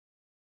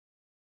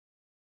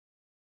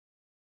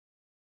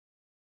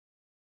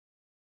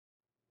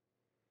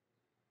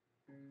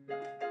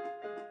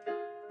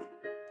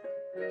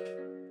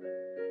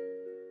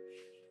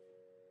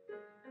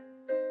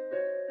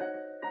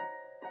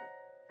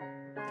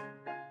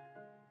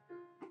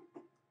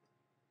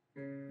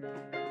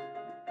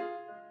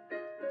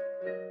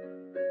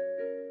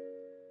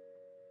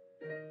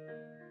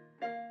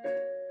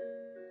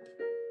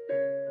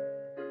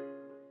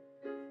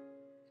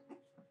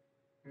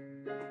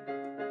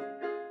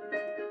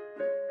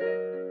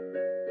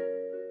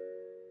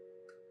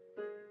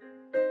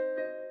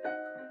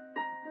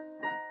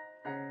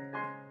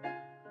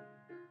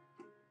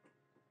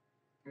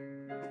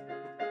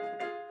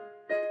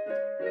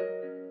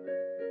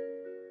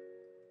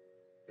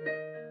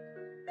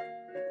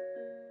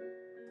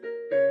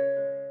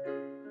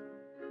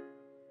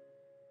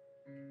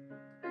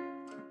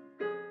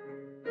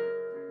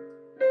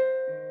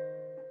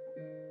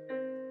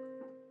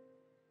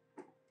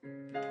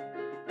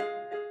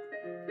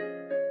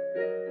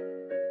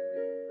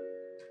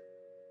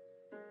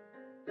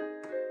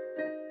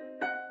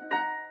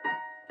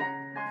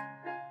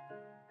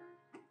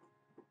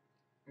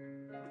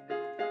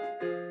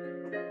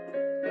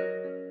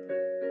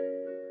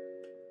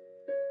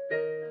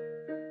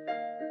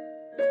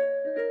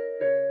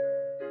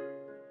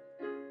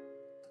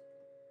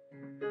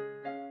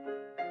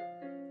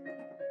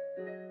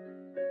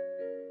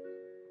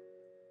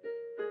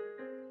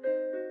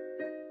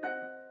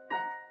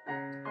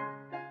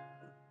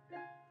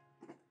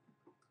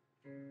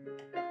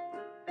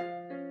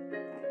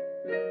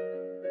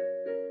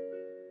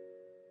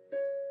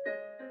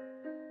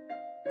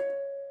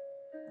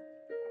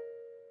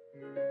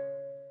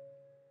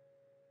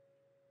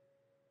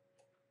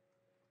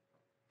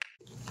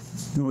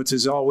You know, it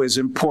is always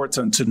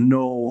important to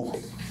know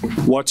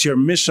what your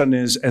mission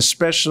is,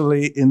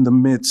 especially in the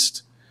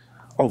midst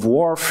of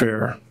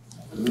warfare.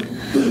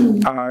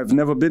 I've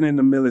never been in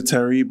the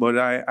military, but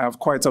I have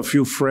quite a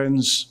few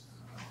friends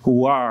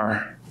who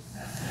are.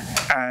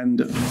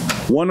 And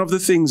one of the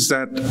things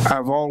that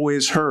I've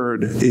always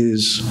heard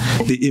is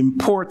the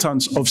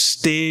importance of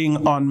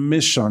staying on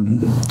mission.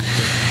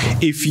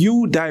 If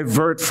you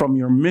divert from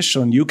your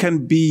mission, you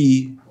can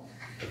be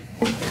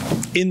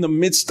in the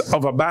midst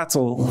of a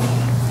battle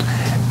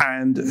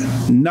and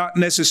not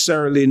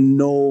necessarily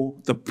know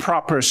the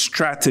proper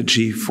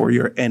strategy for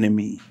your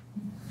enemy.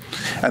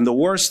 And the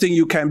worst thing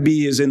you can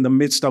be is in the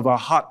midst of a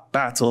hot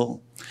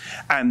battle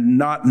and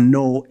not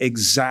know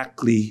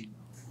exactly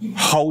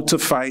how to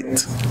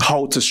fight,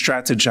 how to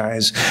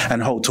strategize,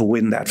 and how to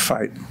win that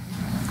fight.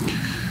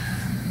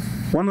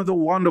 One of the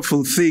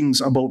wonderful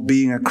things about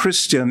being a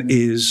Christian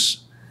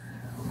is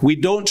we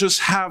don't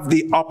just have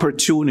the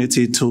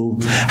opportunity to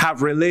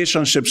have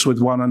relationships with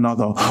one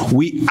another.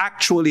 We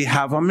actually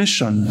have a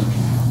mission.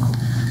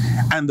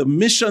 And the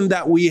mission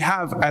that we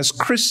have as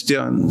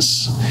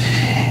Christians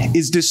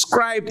is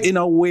described in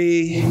a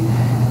way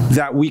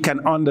that we can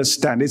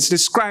understand. It's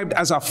described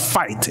as a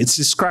fight. It's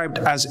described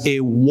as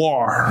a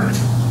war.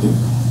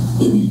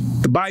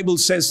 The Bible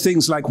says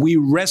things like, we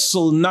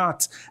wrestle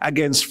not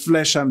against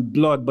flesh and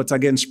blood, but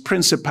against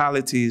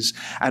principalities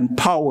and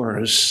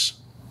powers.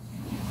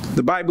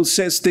 The Bible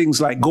says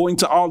things like going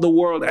to all the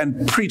world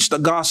and preach the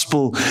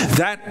gospel.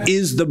 That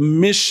is the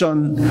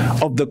mission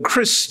of the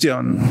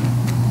Christian.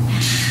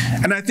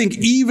 And I think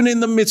even in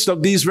the midst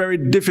of these very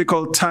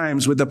difficult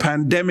times with the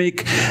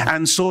pandemic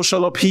and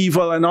social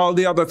upheaval and all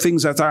the other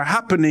things that are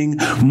happening,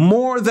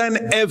 more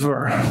than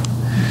ever,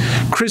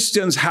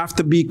 Christians have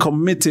to be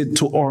committed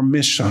to our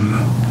mission.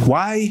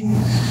 Why?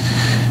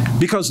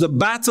 Because the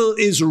battle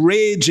is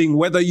raging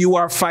whether you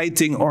are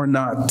fighting or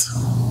not.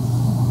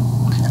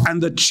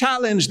 And the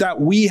challenge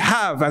that we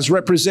have as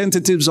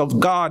representatives of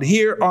God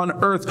here on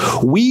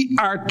earth, we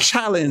are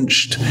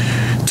challenged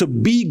to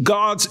be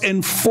God's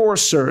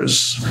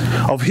enforcers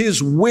of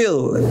His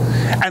will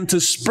and to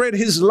spread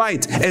His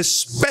light,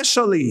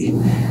 especially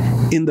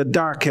in the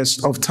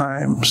darkest of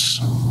times.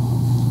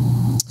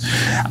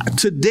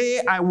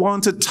 Today, I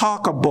want to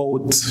talk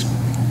about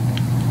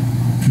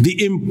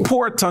the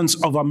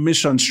importance of a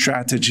mission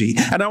strategy.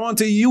 And I want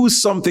to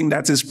use something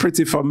that is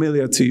pretty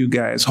familiar to you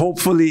guys.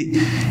 Hopefully,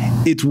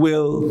 it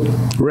will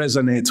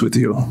resonate with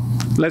you.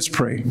 Let's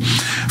pray.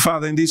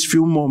 Father, in these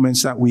few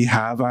moments that we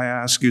have, I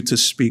ask you to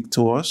speak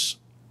to us.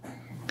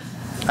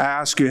 I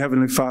ask you,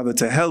 Heavenly Father,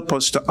 to help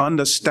us to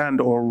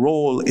understand our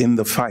role in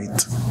the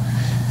fight.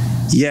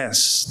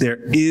 Yes, there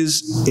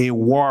is a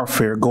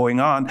warfare going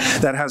on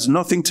that has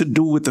nothing to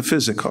do with the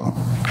physical.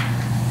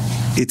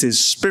 It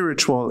is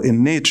spiritual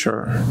in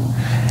nature,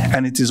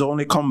 and it is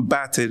only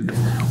combated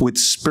with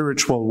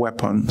spiritual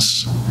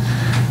weapons.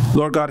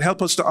 Lord God,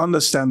 help us to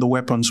understand the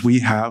weapons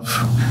we have.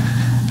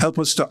 Help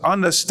us to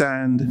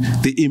understand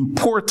the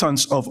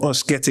importance of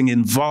us getting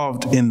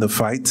involved in the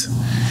fight.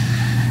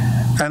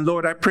 And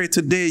Lord, I pray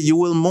today you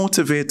will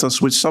motivate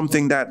us with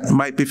something that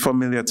might be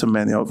familiar to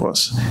many of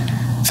us.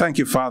 Thank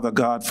you, Father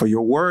God, for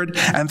your word,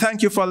 and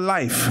thank you for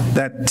life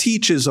that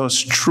teaches us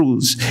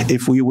truths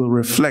if we will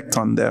reflect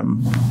on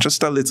them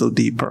just a little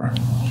deeper.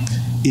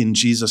 In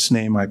Jesus'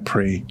 name I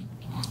pray.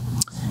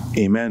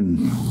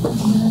 Amen.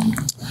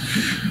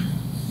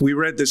 We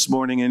read this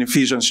morning in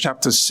Ephesians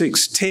chapter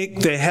 6,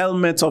 take the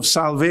helmet of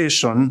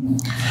salvation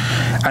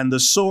and the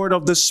sword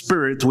of the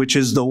Spirit, which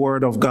is the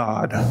word of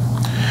God,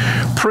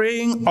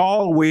 praying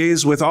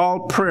always with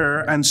all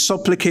prayer and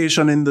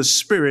supplication in the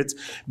Spirit,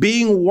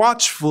 being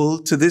watchful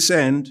to this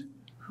end,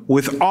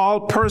 with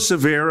all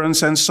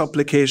perseverance and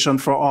supplication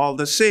for all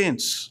the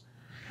saints.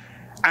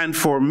 And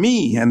for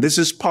me, and this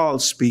is Paul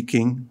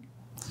speaking,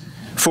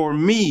 for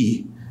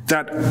me,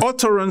 that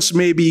utterance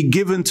may be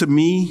given to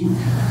me,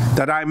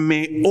 that I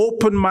may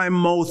open my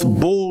mouth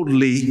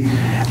boldly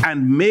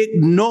and make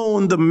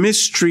known the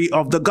mystery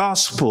of the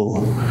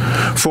gospel,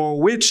 for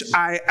which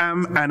I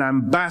am an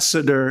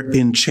ambassador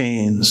in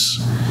chains,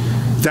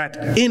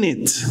 that in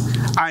it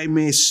I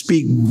may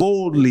speak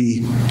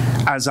boldly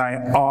as I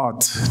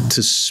ought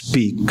to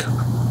speak.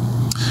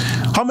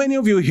 How many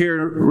of you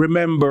here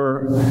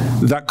remember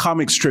that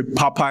comic strip,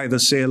 Popeye the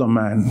Sailor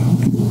Man?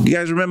 You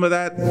guys remember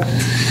that?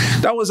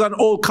 That was an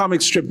old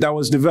comic strip that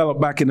was developed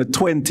back in the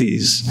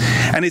 20s.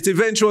 And it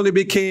eventually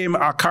became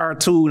a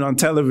cartoon on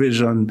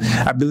television,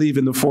 I believe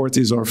in the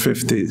 40s or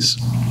 50s.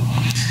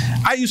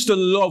 I used to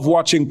love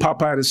watching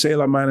Popeye the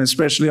Sailor Man,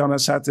 especially on a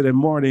Saturday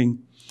morning.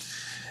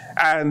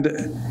 And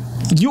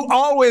you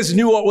always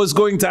knew what was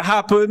going to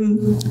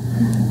happen,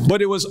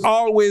 but it was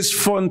always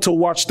fun to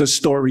watch the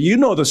story. You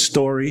know the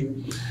story.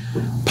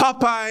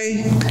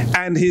 Popeye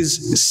and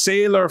his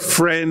sailor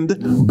friend,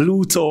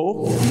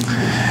 Bluto,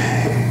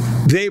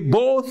 they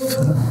both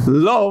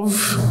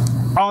love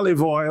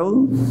Olive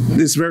Oil,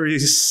 this very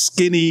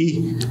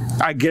skinny,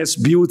 I guess,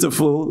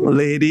 beautiful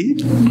lady,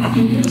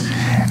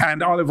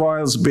 and Olive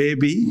Oil's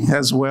baby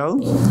as well.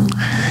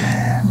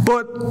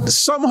 But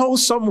somehow,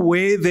 some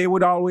way, they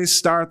would always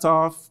start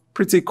off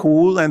pretty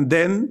cool, and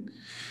then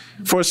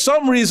for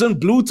some reason,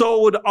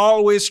 Bluto would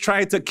always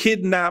try to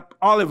kidnap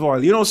Olive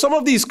Oil. You know, some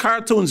of these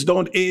cartoons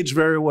don't age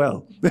very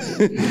well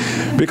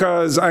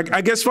because I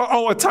guess for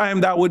our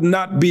time, that would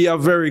not be a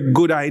very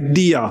good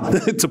idea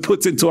to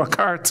put into a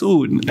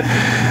cartoon.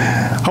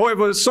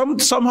 However,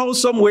 somehow,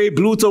 some way,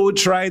 Bluto would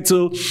try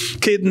to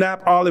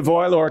kidnap Olive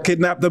Oil or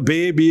kidnap the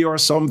baby or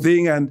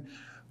something, and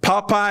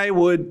Popeye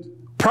would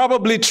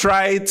probably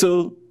try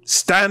to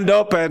stand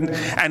up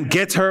and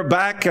get her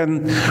back,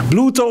 and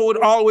Bluto would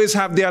always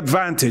have the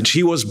advantage.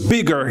 He was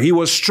bigger, he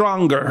was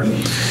stronger,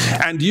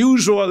 and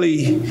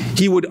usually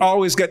he would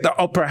always get the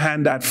upper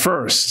hand at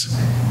first.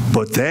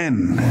 But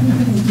then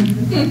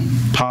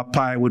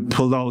Popeye would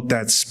pull out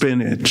that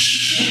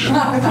spinach.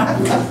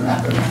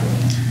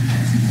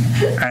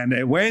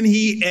 And when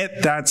he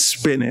ate that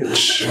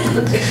spinach,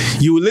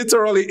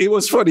 it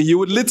was funny, you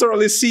would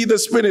literally see the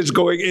spinach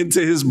going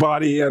into his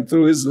body and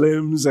through his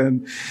limbs,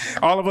 and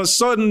all of a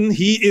sudden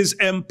he is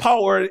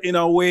empowered in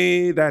a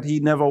way that he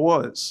never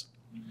was.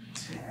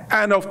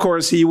 And of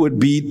course he would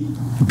beat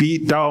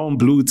down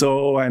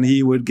Bluto, and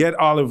he would get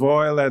Olive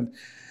Oil, and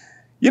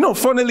you know,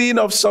 funnily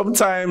enough,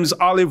 sometimes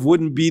Olive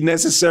wouldn't be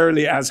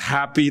necessarily as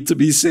happy to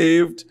be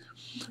saved.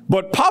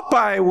 But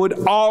Popeye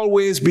would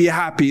always be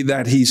happy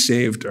that he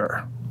saved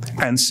her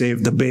and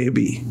saved the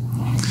baby.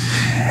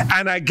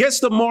 And I guess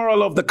the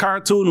moral of the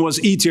cartoon was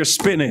eat your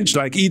spinach,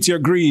 like eat your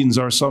greens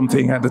or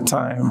something at the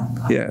time.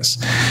 Yes.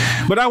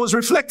 But I was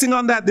reflecting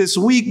on that this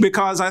week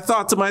because I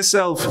thought to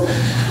myself,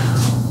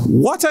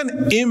 what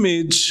an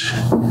image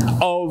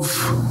of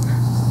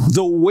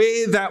the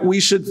way that we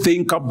should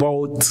think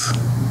about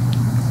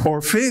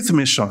our faith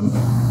mission.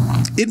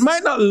 It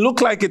might not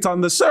look like it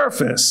on the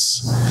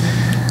surface,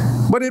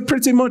 but it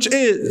pretty much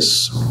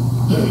is.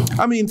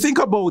 I mean, think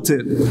about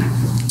it.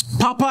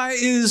 Popeye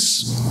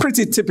is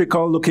pretty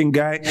typical looking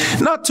guy.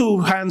 Not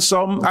too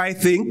handsome, I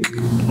think.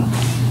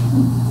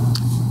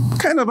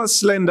 Kind of a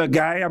slender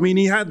guy. I mean,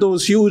 he had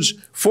those huge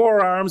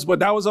forearms, but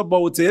that was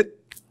about it.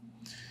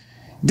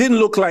 Didn't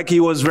look like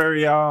he was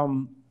very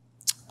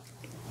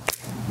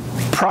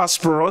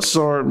prosperous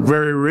or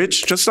very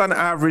rich. Just an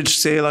average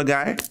sailor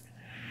guy.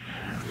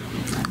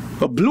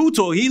 But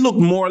Bluto, he looked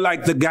more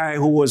like the guy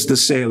who was the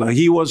sailor.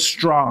 He was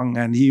strong,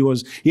 and he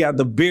had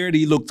the beard,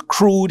 he looked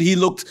crude, he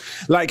looked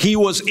like he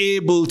was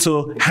able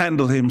to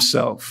handle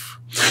himself.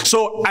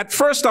 So at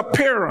first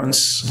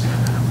appearance,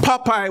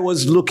 Popeye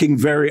was looking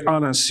very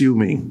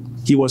unassuming.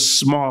 He was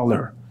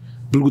smaller.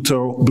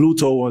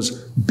 Bluto was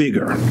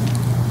bigger.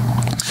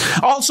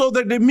 Also,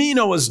 the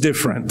demeanor was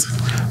different.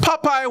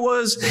 Popeye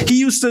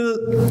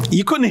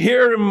you couldn't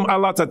hear him a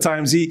lot of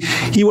times.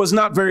 He was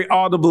not very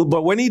audible,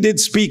 but when he did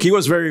speak, he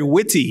was very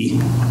witty.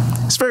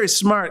 He's a very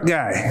smart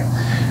guy.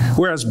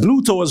 Whereas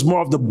Bluto was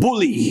more of the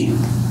bully.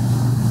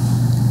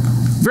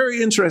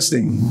 Very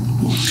interesting.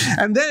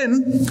 And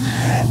then,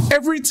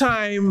 every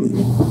time,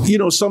 you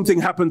know,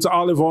 something happened to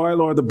Olive Oil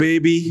or the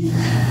baby,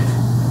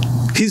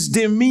 his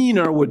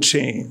demeanor would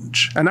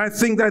change. And I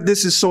think that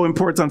this is so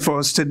important for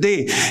us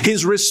today.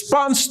 His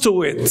response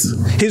to it,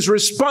 his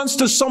response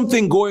to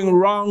something going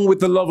wrong with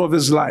the love of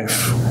his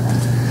life.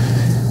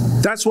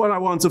 That's what I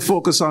want to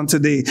focus on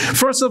today.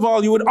 First of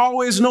all, you would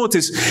always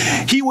notice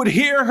he would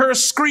hear her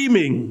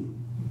screaming.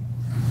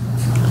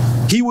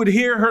 He would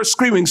hear her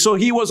screaming. So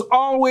he was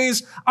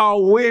always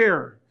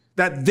aware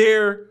that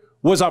there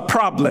was a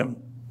problem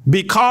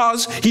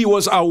because he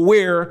was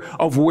aware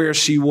of where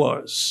she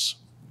was.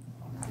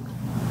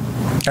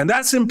 And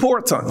that's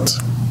important.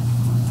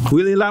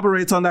 We'll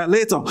elaborate on that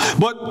later.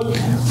 But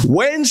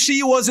when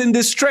she was in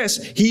distress,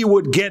 he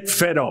would get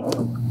fed up.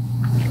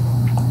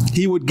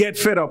 He would get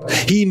fed up.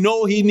 He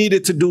knew he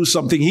needed to do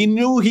something. He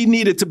knew he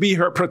needed to be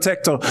her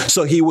protector,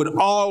 so he would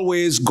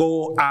always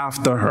go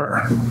after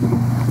her.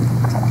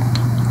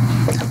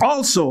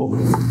 Also,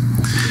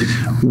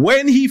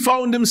 when he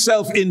found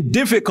himself in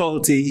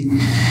difficulty,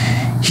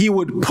 he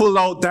would pull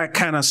out that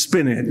kind of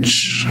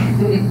spinach.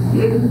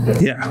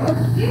 Yeah.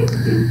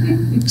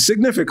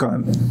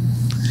 Significant.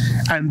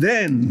 And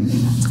then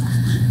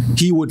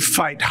he would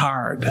fight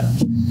hard.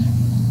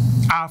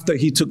 After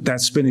he took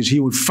that spinach, he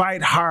would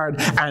fight hard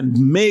and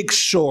make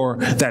sure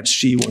that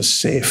she was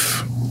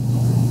safe.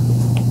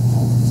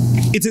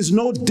 It is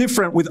no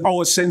different with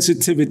our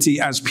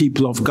sensitivity as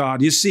people of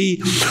God. You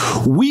see,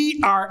 we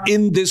are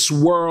in this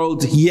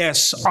world,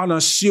 yes,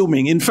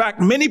 unassuming. In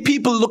fact, many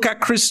people look at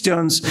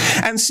Christians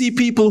and see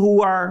people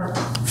who are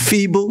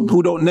feeble,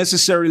 who don't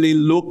necessarily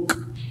look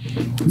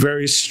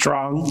very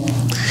strong.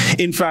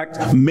 In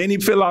fact, many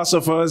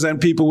philosophers and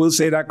people will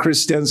say that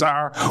Christians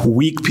are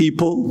weak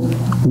people,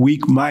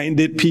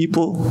 weak-minded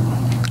people,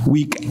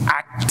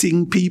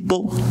 weak-acting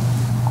people.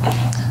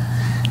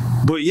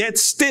 But yet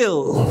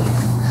still,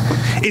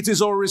 it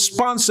is our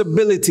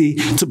responsibility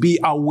to be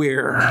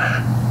aware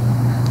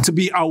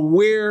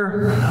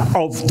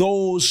of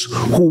those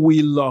who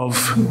we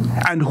love.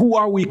 And who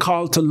are we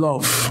called to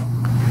love?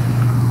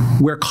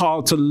 We're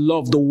called to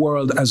love the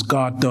world as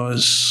God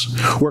does.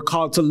 We're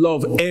called to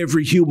love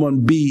every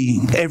human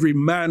being, every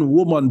man,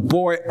 woman,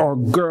 boy, or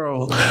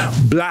girl,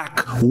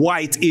 black,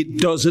 white, it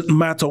doesn't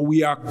matter.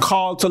 We are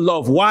called to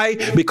love. Why?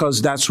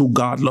 Because that's who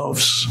God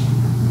loves.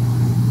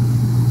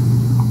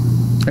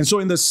 And so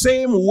in the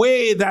same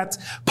way that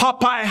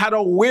Popeye had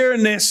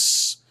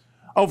awareness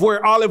of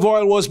where olive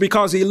oil was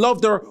because he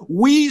loved her,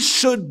 we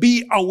should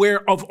be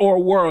aware of our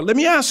world. Let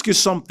me ask you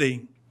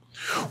something.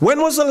 When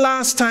was the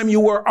last time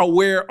you were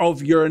aware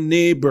of your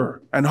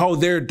neighbor and how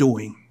they're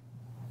doing?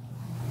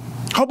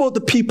 How about the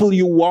people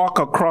you walk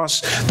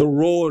across the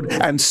road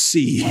and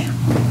see?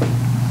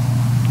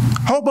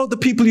 How about the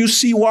people you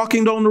see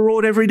walking down the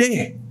road every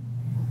day?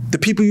 The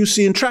people you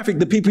see in traffic,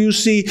 the people you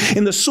see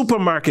in the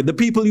supermarket, the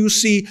people you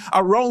see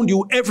around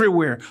you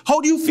everywhere. How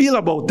do you feel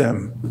about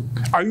them?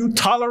 Are you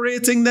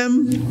tolerating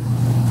them?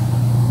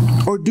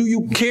 Or do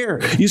you care?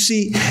 You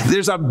see,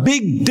 there's a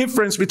big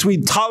difference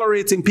between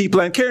tolerating people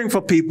and caring for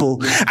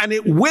people, and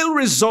it will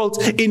result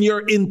in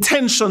your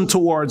intention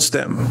towards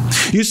them.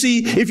 You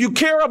see, if you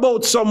care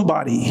about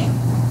somebody,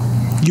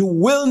 you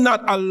will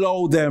not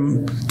allow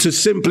them to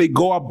simply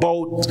go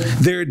about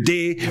their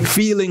day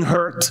feeling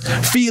hurt,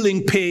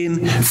 feeling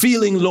pain,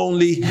 feeling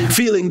lonely,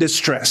 feeling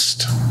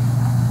distressed.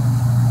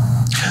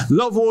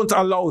 Love won't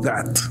allow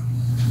that.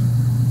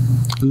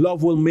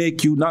 Love will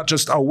make you not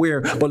just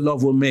aware, but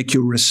love will make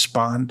you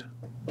respond.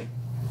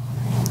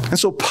 And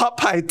so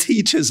Popeye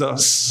teaches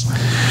us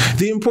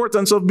the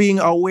importance of being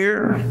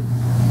aware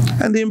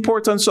and the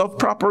importance of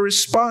proper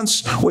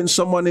response when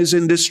someone is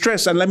in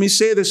distress. And let me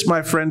say this,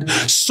 my friend,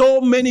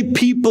 so many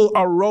people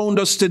around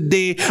us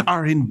today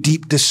are in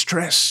deep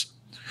distress.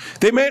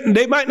 They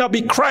might not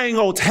be crying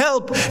out,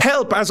 help,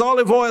 help, as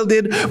olive oil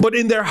did, but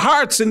in their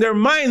hearts, in their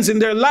minds, in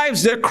their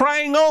lives, they're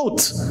crying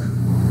out.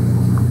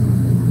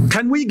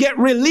 Can we get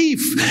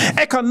relief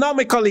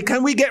economically?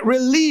 Can we get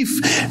relief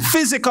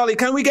physically?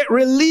 Can we get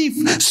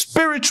relief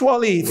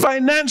spiritually,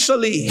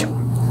 financially?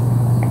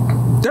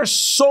 There's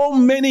so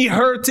many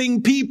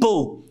hurting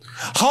people.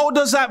 How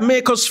does that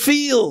make us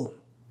feel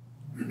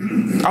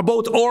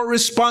about our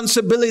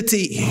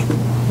responsibility,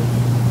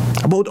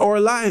 about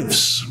our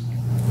lives?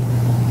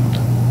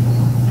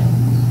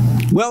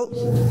 Well,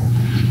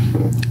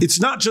 it's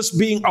not just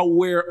being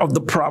aware of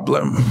the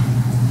problem.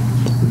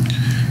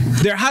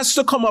 There has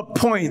to come a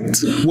point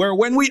where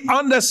when we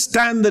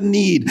understand the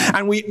need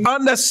and we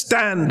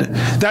understand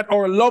that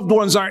our loved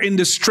ones are in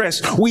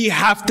distress, we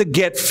have to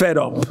get fed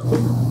up.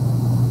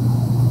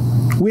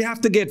 We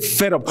have to get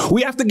fed up.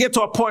 We have to get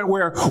to a point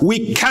where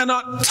we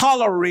cannot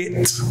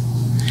tolerate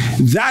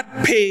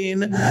that pain,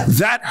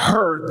 that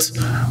hurt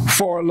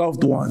for our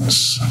loved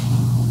ones.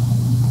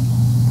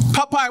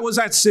 Popeye was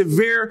at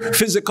severe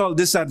physical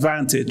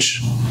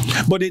disadvantage,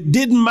 but it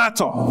didn't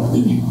matter.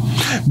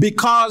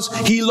 Because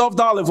he loved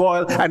olive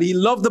oil and he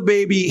loved the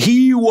baby,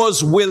 he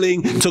was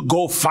willing to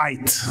go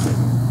fight.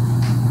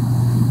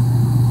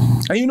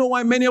 And you know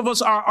why many of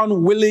us are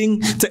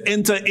unwilling to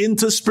enter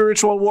into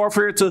spiritual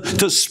warfare,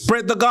 to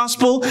spread the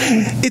gospel?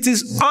 It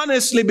is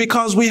honestly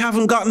because we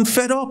haven't gotten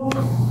fed up.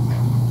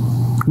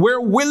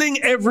 We're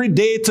willing every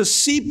day to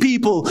see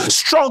people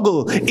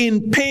struggle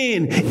in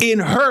pain, in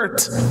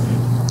hurt.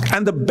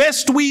 And the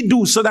best we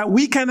do so that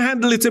we can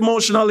handle it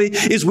emotionally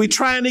is we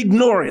try and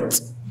ignore it.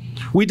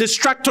 We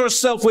distract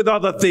ourselves with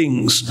other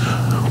things.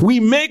 We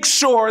make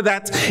sure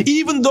that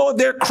even though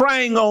they're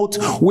crying out,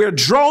 we're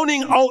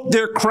drowning out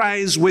their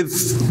cries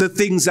with the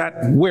things that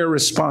we're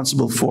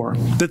responsible for,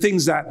 the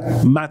things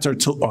that matter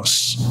to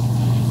us.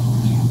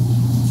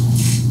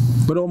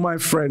 But oh, my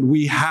friend,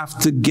 we have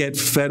to get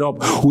fed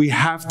up. We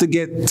have to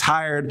get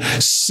tired,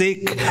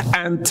 sick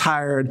and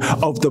tired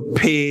of the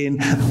pain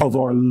of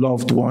our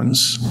loved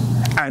ones.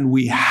 And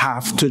we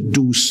have to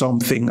do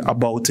something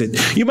about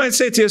it. You might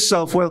say to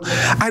yourself, well,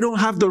 I don't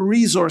have the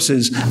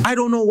resources. I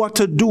don't know what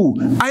to do.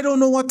 I don't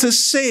know what to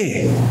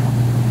say.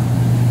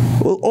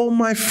 Well, oh,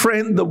 my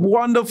friend, the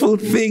wonderful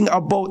thing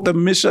about the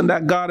mission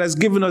that God has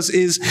given us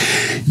is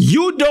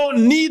you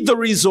don't need the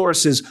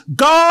resources.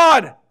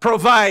 God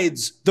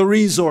provides the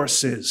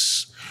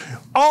resources.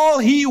 All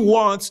he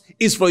wants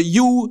is for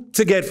you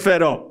to get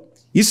fed up.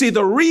 You see,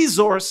 the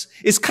resource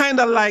is kind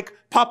of like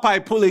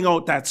Popeye pulling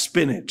out that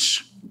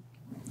spinach.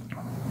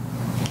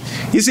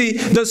 You see,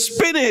 the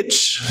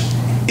spinach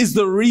is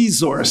the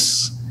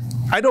resource.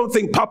 I don't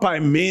think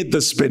Popeye made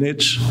the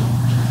spinach,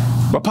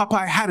 but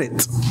Popeye had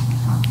it.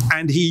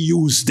 And he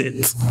used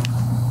it.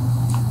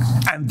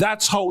 And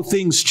that's how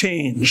things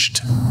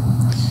changed.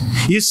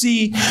 You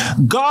see,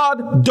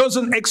 God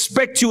doesn't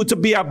expect you to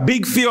be a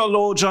big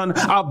theologian,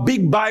 a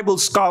big Bible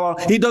scholar.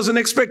 He doesn't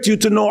expect you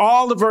to know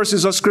all the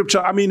verses of Scripture.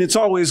 I mean, it's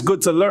always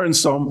good to learn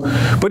some,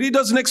 but he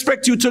doesn't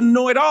expect you to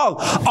know it all.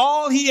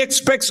 All he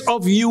expects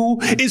of you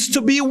is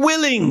to be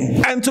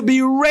willing and to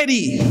be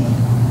ready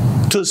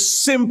to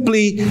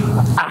simply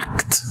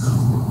act.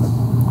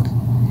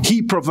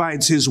 He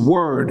provides his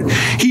word.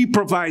 He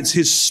provides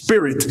his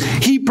spirit.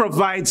 He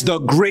provides the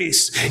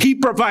grace. He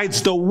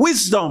provides the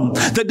wisdom,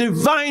 the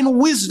divine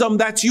wisdom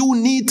that you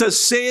need to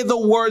say the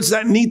words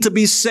that need to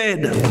be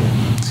said,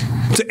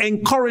 to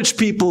encourage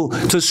people,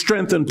 to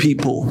strengthen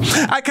people.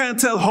 I can't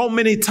tell how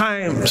many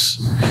times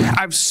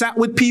I've sat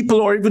with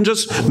people or even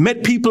just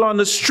met people on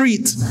the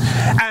street,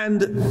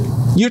 and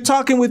you're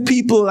talking with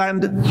people,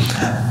 and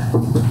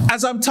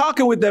as I'm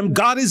talking with them,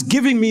 God is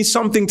giving me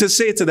something to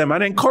say to them,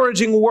 an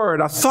encouraging word,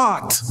 a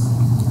thought.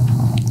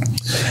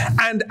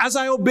 And as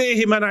I obey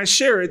him and I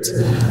share it,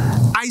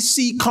 I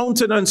see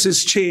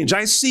countenances change.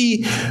 I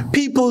see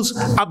people's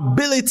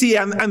ability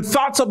and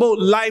thoughts about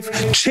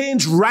life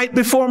change right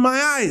before my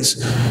eyes.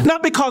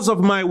 Not because of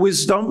my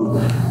wisdom,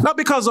 not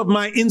because of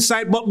my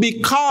insight, but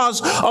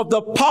because of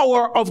the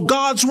power of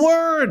God's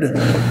word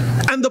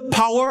and the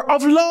power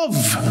of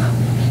love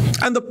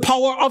and the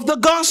power of the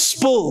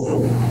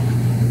gospel.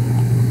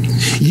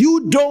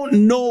 You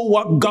don't know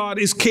what God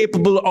is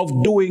capable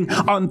of doing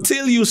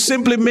until you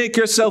simply make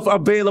yourself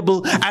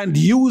available and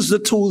use the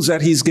tools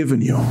that he's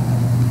given you.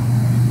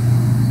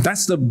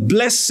 That's the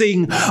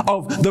blessing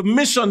of the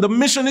mission. The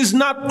mission is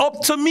not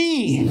up to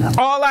me.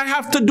 All I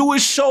have to do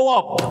is show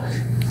up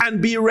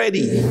and be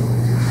ready.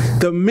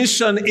 The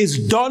mission is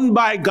done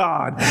by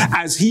God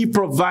as he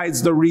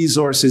provides the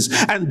resources.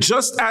 And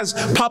just as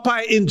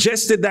Popeye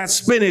ingested that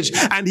spinach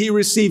and he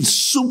received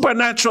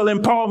supernatural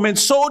empowerment,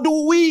 so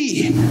do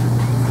we.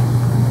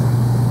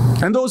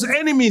 And those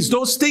enemies,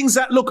 those things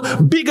that look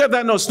bigger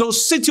than us,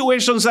 those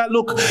situations that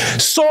look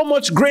so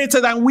much greater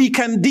than we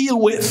can deal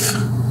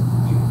with,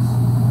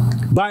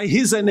 by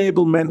his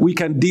enablement, we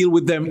can deal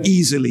with them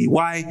easily.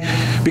 Why?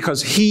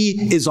 Because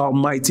he is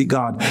Almighty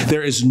God.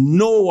 There is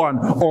no one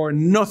or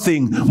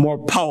nothing more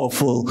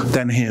powerful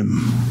than him.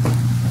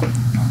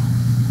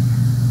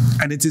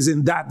 And it is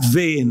in that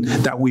vein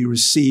that we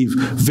receive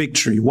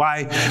victory.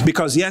 Why?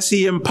 Because yes,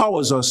 he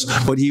empowers us,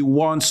 but he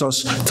wants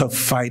us to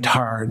fight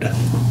hard.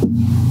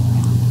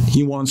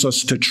 He wants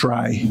us to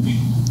try.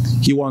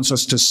 He wants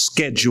us to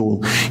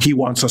schedule. He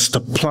wants us to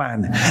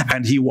plan.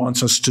 And he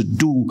wants us to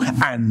do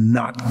and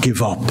not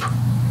give up.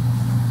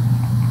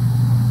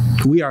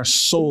 We are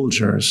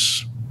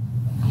soldiers.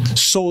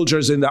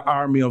 Soldiers in the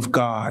army of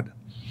God.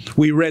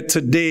 We read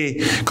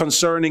today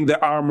concerning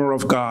the armor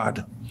of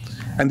God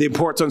and the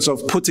importance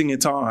of putting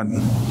it on.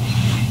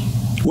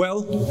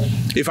 Well,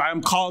 if I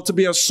am called to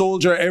be a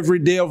soldier every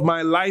day of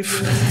my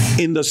life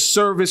in the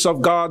service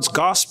of God's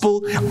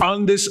gospel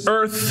on this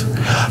earth,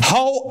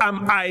 how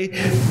am I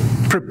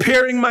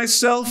preparing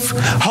myself?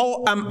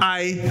 How am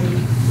I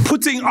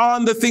putting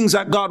on the things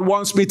that God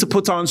wants me to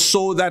put on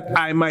so that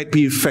I might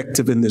be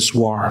effective in this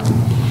war?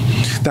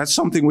 That's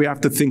something we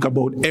have to think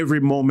about every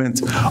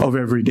moment of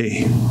every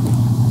day.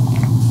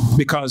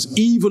 Because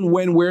even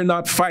when we're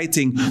not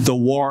fighting, the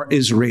war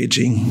is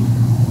raging.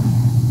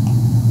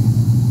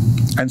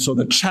 And so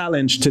the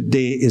challenge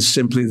today is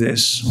simply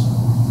this: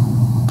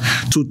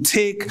 to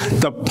take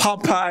the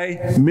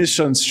Popeye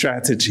mission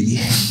strategy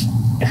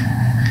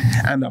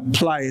and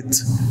apply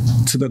it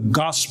to the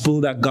gospel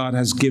that God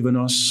has given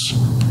us,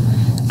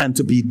 and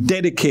to be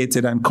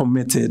dedicated and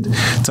committed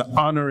to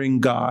honoring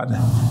God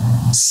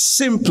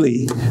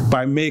simply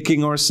by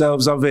making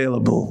ourselves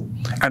available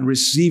and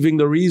receiving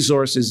the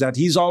resources that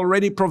he's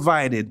already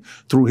provided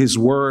through his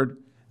word,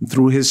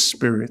 through his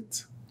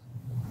spirit,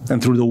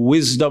 and through the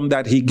wisdom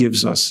that he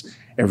gives us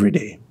every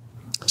day.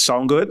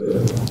 Sound good?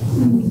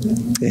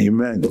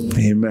 Amen.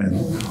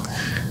 Amen.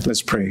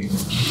 Let's pray.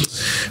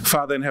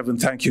 Father in heaven,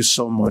 thank you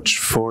so much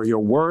for your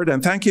word,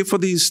 and thank you for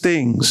these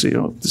things,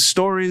 the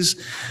stories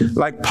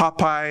like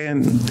Popeye,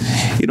 and,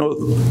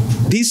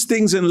 these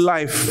things in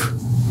life,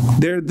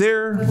 they're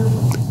there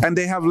and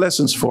they have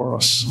lessons for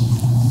us.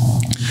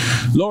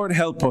 Lord,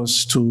 help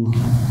us to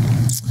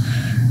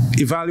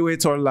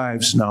evaluate our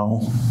lives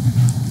now,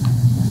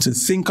 to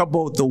think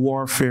about the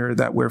warfare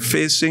that we're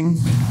facing,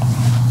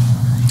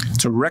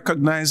 to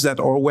recognize that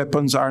our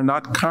weapons are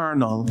not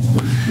carnal,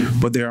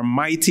 but they are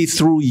mighty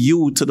through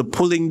you to the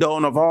pulling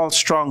down of all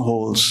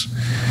strongholds.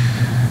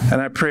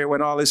 And I pray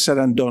when all is said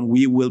and done,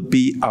 we will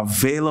be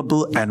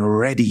available and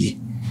ready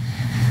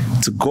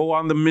to go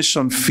on the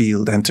mission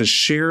field and to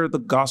share the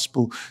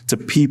gospel to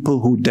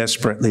people who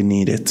desperately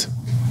need it.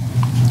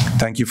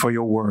 Thank you for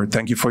your word.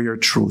 Thank you for your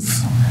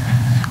truth.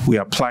 We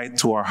apply it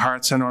to our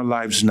hearts and our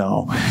lives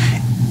now.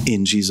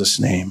 In Jesus'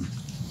 name,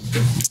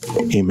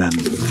 amen.